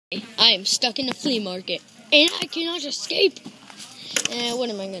I am stuck in a flea market, and I cannot escape. What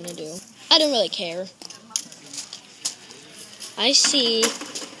am I going to do? I don't really care. I see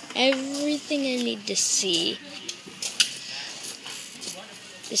everything I need to see.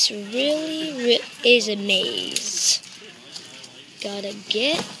 This really is a maze. Gotta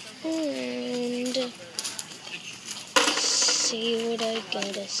get around. See what I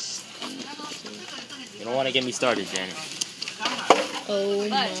gotta see. You don't want to get me started, Janet. Oh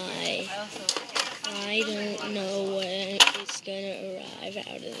my. I don't know what is gonna arrive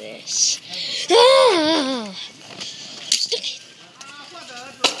out of this. Ah! I'm stuck in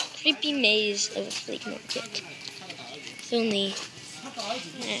a creepy maze of a flea market. It's only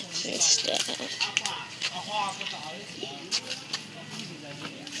hats and stuff.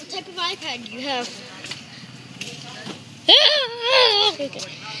 What type of iPad do you have? Okay.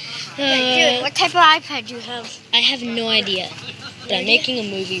 Dude, what type of iPad do you have? I have no idea, but I'm making a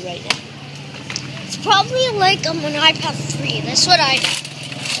movie right now. It's probably like an iPad 3. That's what I got.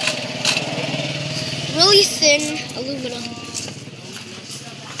 Really thin aluminum.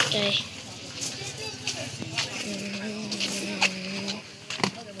 Okay.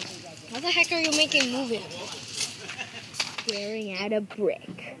 How the heck are you making a movie? Staring at a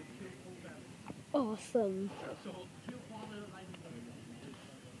brick. Awesome.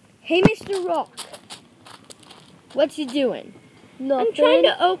 Hey, Mr. Rock. What you doing? Nothing. I'm trying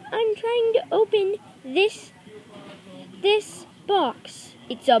to open this box.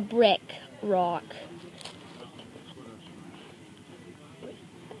 It's a brick, Rock.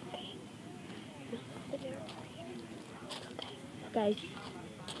 Guys.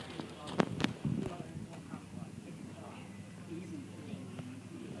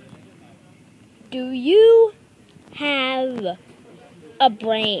 Do you have a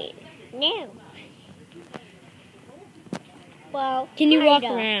brain? No. Well, Can you walk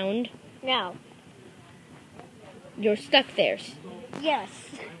kinda. around? No. You're stuck there. Yes.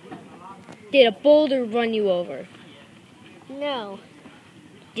 Did a boulder run you over? No.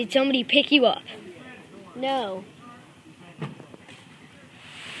 Did somebody pick you up? No.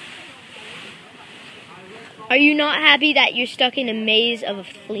 Are you not happy that you're stuck in a maze of a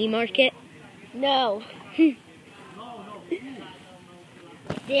flea market? No.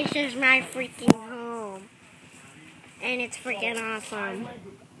 This is my freaking home. And it's freaking awesome.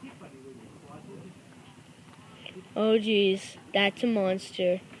 Oh geez, that's a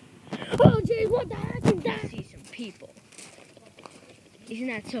monster. Oh geez, what the heck is that? I see some people. Isn't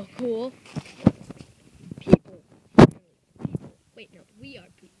that so cool? People. Wait, no, we are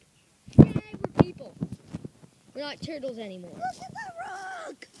people. Yay, we're people. We're not turtles anymore. Look at the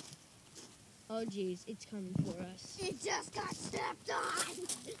rock! Oh geez, it's coming for us. It just got stepped on.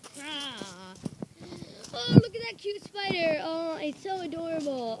 Ah. Oh, look at that cute spider. Oh, it's so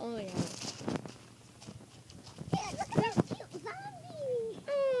adorable. Oh yeah. Yeah, look at that cute zombie.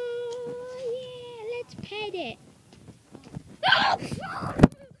 Oh yeah, let's pet it. Zombie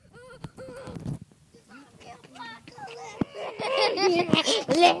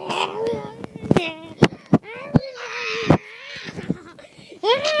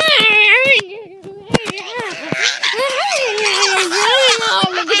Oh,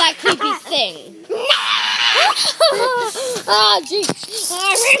 look at that creepy thing. Oh, jeez.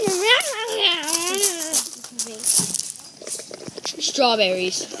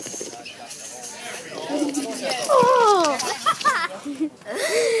 Strawberries. Oh.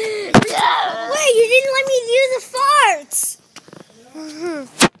 Wait, you didn't let me do the farts.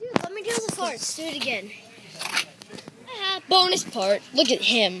 Dude, let me do the farts. Do it again. Bonus part. Look at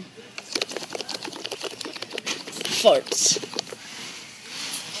him. Farts.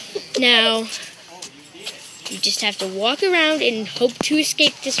 Now, you just have to walk around and hope to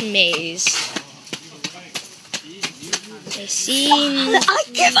escape this maze. I see. I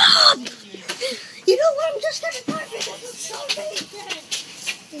give up. You know what? I'm just gonna do it because it's so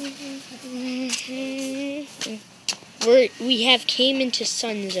big. We have came into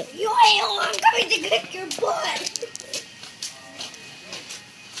Sun Zone. You ain't. I'm coming to kick your butt.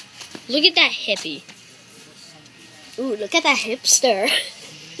 Look at that hippie. Ooh, look at that hipster.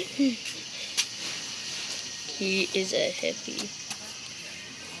 He is a hippie.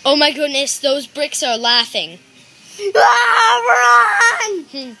 Oh my goodness, those bricks are laughing. Ah,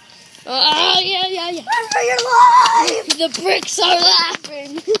 run! Oh, yeah. Run for your life! The bricks are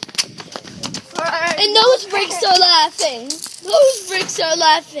laughing. And those bricks are laughing. Those bricks are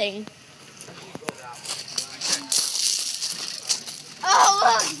laughing. Oh,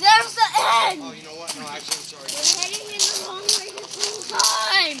 look, there's the end! Oh, you know what? No, actually, I'm sorry. We're heading in the wrong way this whole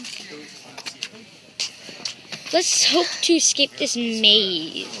time! Let's hope to escape this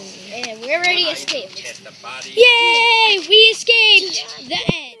maze. And we already escaped. Yay! We escaped the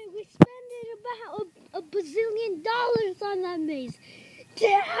end. We spent about $1 bazillion on that maze.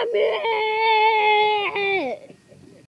 Damn it!